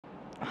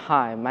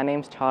Hi, my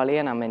name's Charlie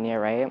and I'm in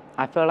Year 8.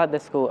 I feel like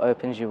this school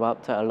opens you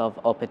up to a lot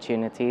of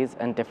opportunities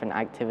and different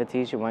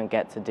activities you won't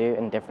get to do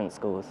in different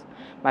schools.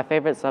 My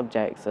favourite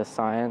subjects are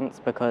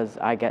science because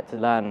I get to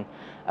learn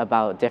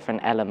about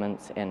different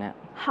elements in it.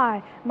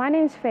 Hi, my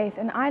name's Faith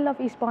and I love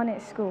East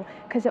Barnet School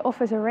because it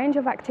offers a range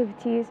of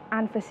activities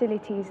and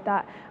facilities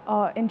that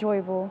are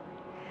enjoyable.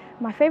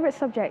 My favourite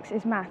subject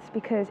is maths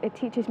because it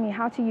teaches me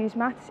how to use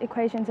maths,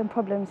 equations and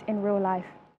problems in real life.